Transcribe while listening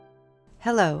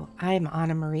Hello, I'm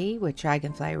Anna Marie with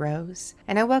Dragonfly Rose,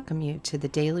 and I welcome you to the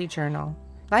Daily Journal.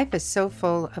 Life is so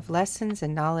full of lessons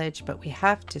and knowledge, but we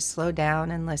have to slow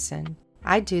down and listen.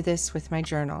 I do this with my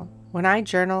journal. When I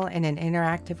journal in an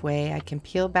interactive way, I can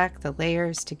peel back the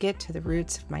layers to get to the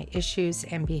roots of my issues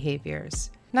and behaviors.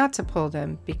 Not to pull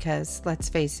them, because, let's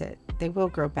face it, they will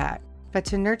grow back, but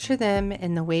to nurture them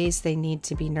in the ways they need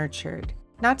to be nurtured.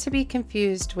 Not to be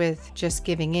confused with just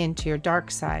giving in to your dark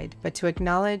side, but to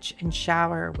acknowledge and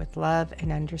shower with love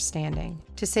and understanding.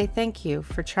 To say thank you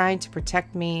for trying to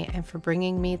protect me and for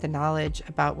bringing me the knowledge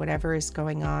about whatever is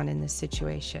going on in this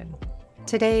situation.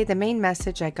 Today, the main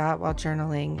message I got while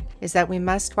journaling is that we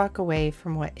must walk away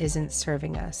from what isn't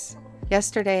serving us.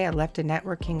 Yesterday, I left a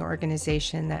networking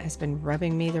organization that has been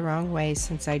rubbing me the wrong way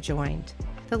since I joined.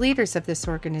 The leaders of this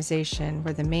organization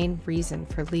were the main reason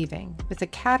for leaving, with the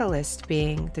catalyst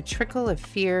being the trickle of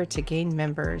fear to gain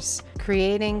members,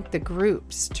 creating the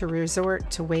groups to resort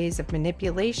to ways of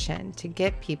manipulation to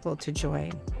get people to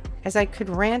join. As I could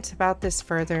rant about this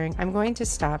further, I'm going to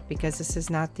stop because this is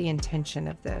not the intention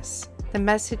of this. The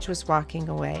message was walking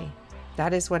away.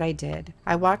 That is what I did.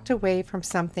 I walked away from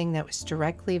something that was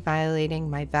directly violating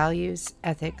my values,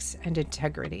 ethics, and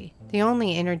integrity. The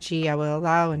only energy I will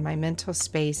allow in my mental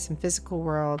space and physical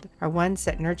world are ones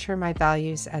that nurture my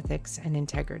values, ethics, and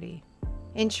integrity.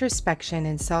 Introspection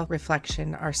and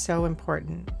self-reflection are so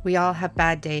important. We all have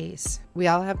bad days. We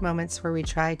all have moments where we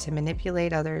try to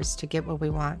manipulate others to get what we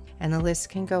want, and the list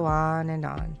can go on and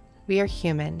on. We are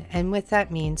human, and with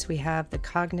that means we have the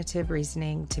cognitive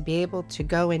reasoning to be able to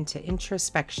go into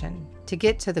introspection, to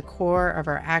get to the core of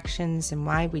our actions and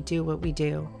why we do what we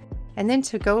do, and then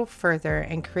to go further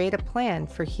and create a plan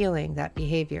for healing that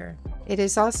behavior. It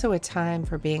is also a time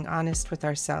for being honest with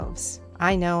ourselves.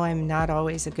 I know I'm not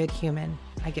always a good human.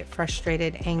 I get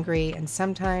frustrated, angry, and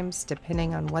sometimes,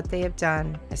 depending on what they have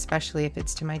done, especially if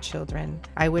it's to my children,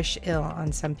 I wish ill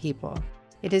on some people.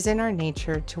 It is in our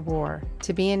nature to war,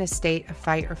 to be in a state of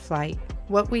fight or flight.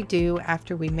 What we do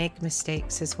after we make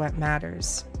mistakes is what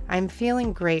matters. I'm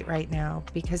feeling great right now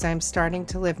because I'm starting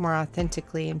to live more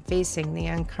authentically and facing the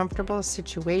uncomfortable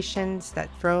situations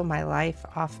that throw my life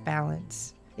off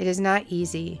balance. It is not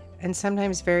easy and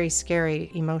sometimes very scary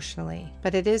emotionally,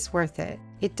 but it is worth it.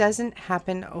 It doesn't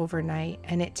happen overnight,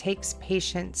 and it takes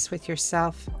patience with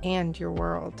yourself and your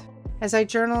world. As I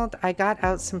journaled, I got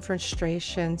out some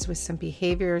frustrations with some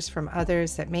behaviors from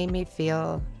others that made me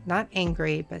feel not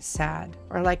angry, but sad,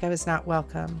 or like I was not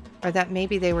welcome, or that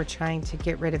maybe they were trying to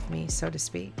get rid of me, so to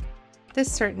speak. This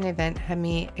certain event had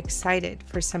me excited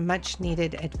for some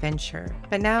much-needed adventure,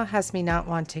 but now has me not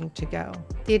wanting to go.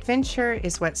 The adventure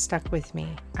is what stuck with me.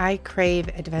 I crave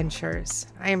adventures.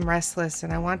 I am restless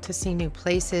and I want to see new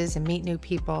places and meet new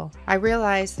people. I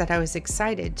realized that I was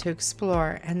excited to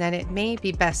explore and that it may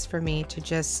be best for me to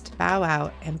just bow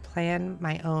out and plan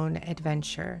my own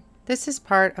adventure. This is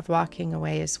part of walking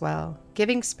away as well,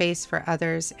 giving space for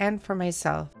others and for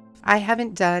myself. I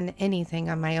haven't done anything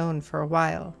on my own for a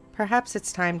while. Perhaps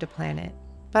it's time to plan it.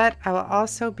 But I will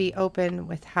also be open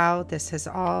with how this has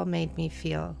all made me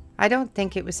feel. I don't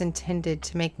think it was intended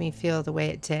to make me feel the way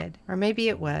it did, or maybe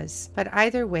it was, but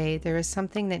either way, there is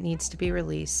something that needs to be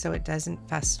released so it doesn't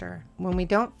fester. When we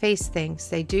don't face things,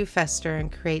 they do fester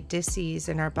and create dis-ease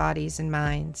in our bodies and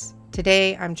minds.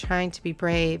 Today, I'm trying to be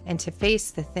brave and to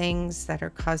face the things that are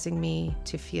causing me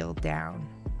to feel down.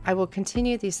 I will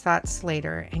continue these thoughts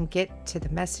later and get to the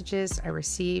messages I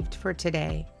received for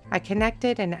today. I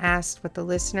connected and asked what the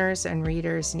listeners and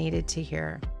readers needed to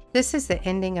hear. This is the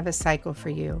ending of a cycle for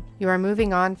you. You are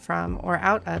moving on from or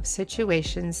out of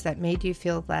situations that made you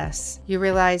feel less. You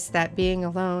realize that being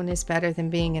alone is better than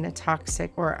being in a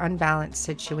toxic or unbalanced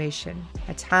situation.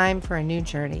 A time for a new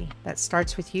journey that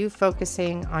starts with you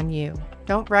focusing on you.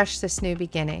 Don't rush this new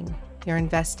beginning. You're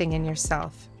investing in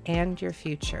yourself and your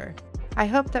future. I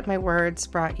hope that my words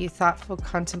brought you thoughtful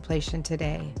contemplation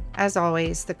today. As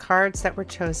always, the cards that were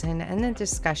chosen and the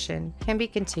discussion can be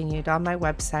continued on my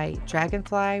website,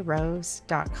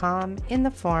 dragonflyrose.com, in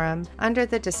the forum under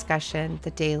the discussion,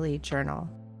 The Daily Journal.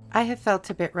 I have felt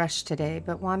a bit rushed today,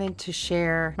 but wanted to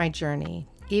share my journey,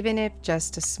 even if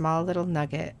just a small little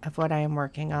nugget of what I am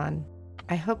working on.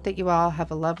 I hope that you all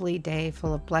have a lovely day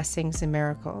full of blessings and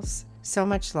miracles. So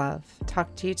much love.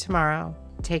 Talk to you tomorrow.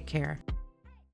 Take care.